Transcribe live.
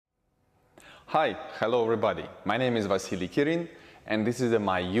Hi, hello everybody. My name is Vasily Kirin and this is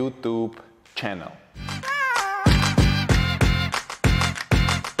my YouTube channel.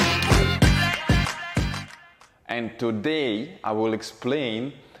 And today I will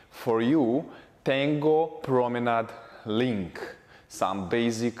explain for you Tango Promenade Link, some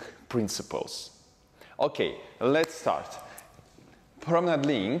basic principles. Okay, let's start. Promenade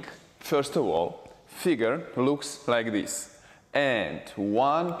Link, first of all, figure looks like this. And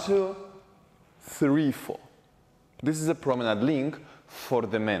 1, 2, 3, 4. This is a promenade link for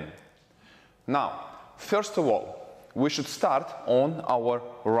the men. Now, first of all, we should start on our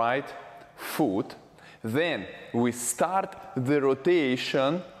right foot. Then we start the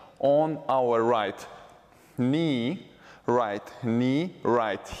rotation on our right knee, right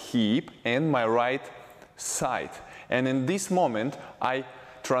hip, and my right side. And in this moment, I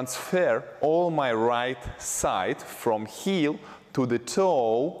transfer all my right side from heel to the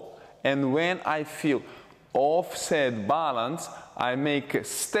toe. And when I feel offset balance, I make a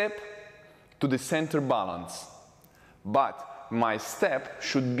step to the center balance. But my step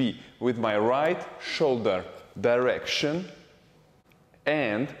should be with my right shoulder direction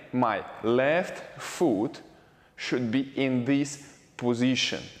and my left foot should be in this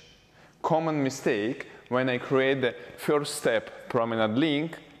position. Common mistake when I create the first step promenade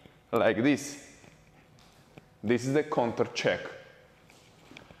link like this. This is the counter check.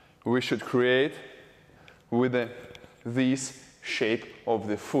 We should create with this shape of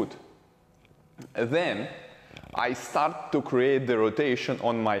the foot. Then I start to create the rotation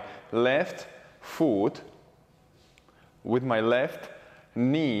on my left foot with my left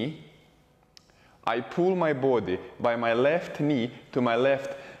knee. I pull my body by my left knee to my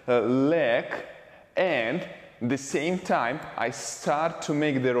left leg, and at the same time I start to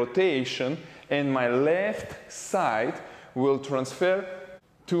make the rotation and my left side will transfer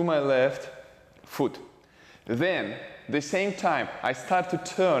to my left foot. Then, at the same time, I start to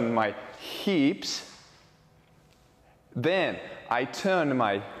turn my hips. Then, I turn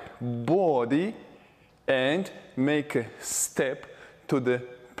my body and make a step to the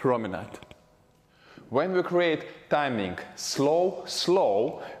promenade. When we create timing slow,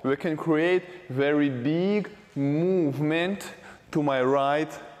 slow, we can create very big movement to my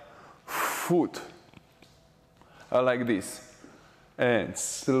right foot, like this. And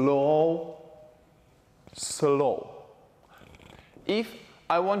slow, slow. If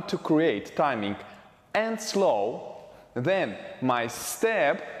I want to create timing and slow, then my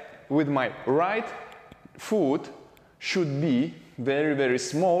step with my right foot should be very, very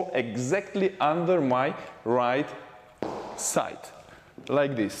small, exactly under my right side,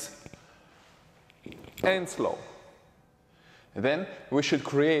 like this. And slow. Then we should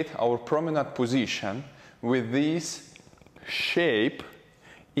create our promenade position with this shape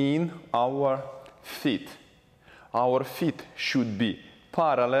in our feet. Our feet should be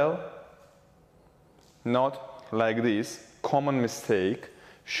parallel, not like this. Common mistake,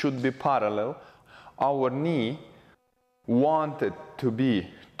 should be parallel. Our knee wanted to be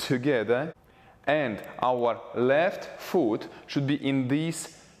together, and our left foot should be in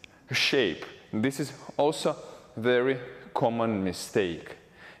this shape. This is also very common mistake,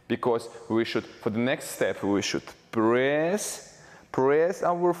 because we should, for the next step, we should press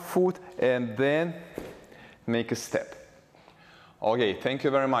our foot and then make a step. Okay, thank you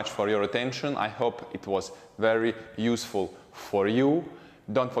very much for your attention. I hope it was very useful for you.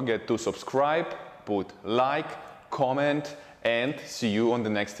 Don't forget to subscribe, put like, comment, and see you on the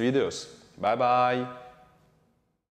next videos. Bye bye.